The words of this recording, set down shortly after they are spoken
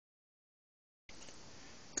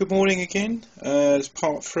Good morning again. It's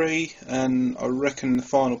part 3, and I reckon the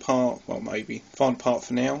final part, well, maybe final part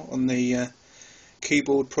for now, on the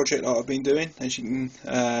keyboard project that I've been doing. As you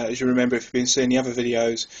remember, if you've been seeing the other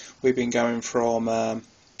videos, we've been going from a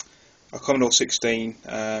Commodore 16,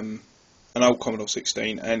 an old Commodore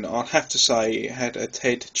 16, and I'll have to say it had a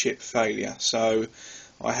TED chip failure. So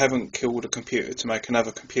I haven't killed a computer to make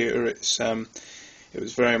another computer. It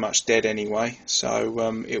was very much dead anyway,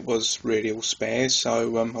 so it was really all spares.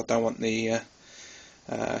 So I don't want the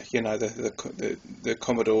the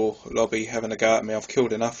Commodore lobby having a go at me. I've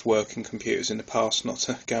killed enough working computers in the past not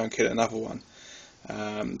to go and kill another one.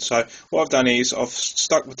 So what I've done is I've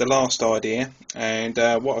stuck with the last idea, and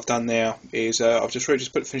what I've done now is I've just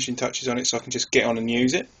put the finishing touches on it so I can just get on and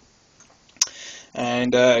use it.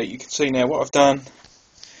 And you can see now what I've done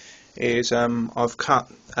is I've cut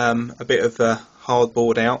a bit of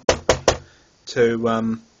hardboard out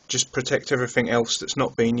to just protect everything else that's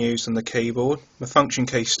not being used on the keyboard. The function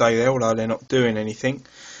keys stay there, although they're not doing anything.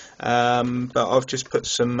 But I've just put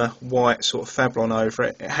some white sort of Fablon over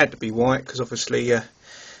it. It had to be white because obviously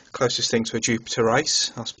closest thing to a Jupiter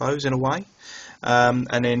Ace, I suppose, in a way.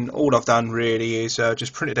 And then all I've done really is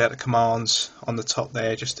just printed out the commands on the top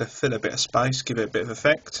there just to fill a bit of space, give it a bit of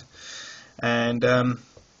effect, and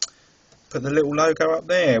put the little logo up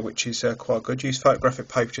there, which is quite good. Use photographic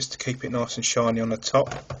paper just to keep it nice and shiny on the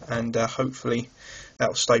top, and hopefully that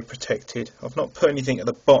will stay protected. I've not put anything at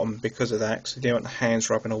the bottom because of that, because I don't want the hands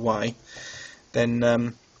rubbing away.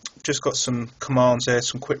 Then just got some commands there,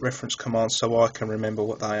 some quick reference commands, so I can remember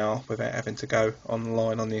what they are without having to go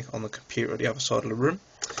online on the computer at the other side of the room.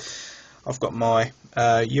 I've got my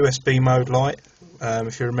USB mode light.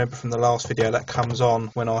 If you remember from the last video, that comes on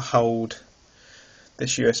when I hold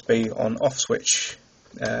this USB on off switch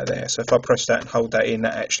there. So if I press that and hold that in,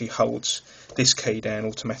 that actually holds this key down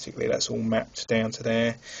automatically. That's all mapped down to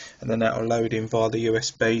there, and then that will load in via the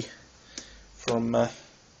USB from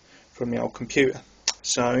the old computer.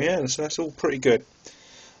 So yeah, so that's all pretty good.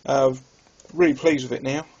 Really pleased with it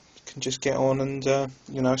now. Can just get on and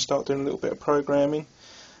start doing a little bit of programming.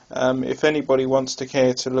 If anybody wants to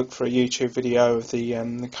care to look for a YouTube video of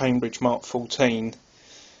the Cambridge Mark 14,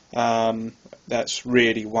 that's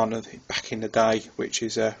really one of the, back in the day, which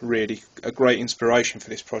is really a great inspiration for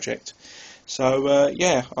this project. So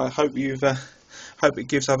yeah, I hope hope it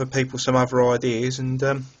gives other people some other ideas, and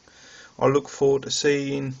I look forward to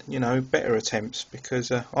seeing better attempts,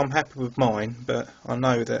 because I'm happy with mine, but I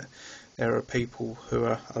know that there are people who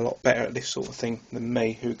are a lot better at this sort of thing than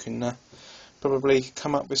me, who can probably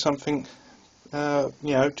come up with something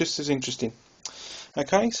just as interesting.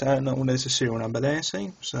 Okay, so there's a serial number there,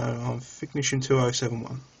 see? So I'm Fignition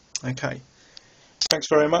 2071. Okay, thanks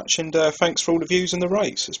very much, and thanks for all the views and the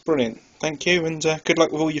rates. It's brilliant. Thank you, and good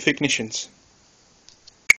luck with all your Fignitions.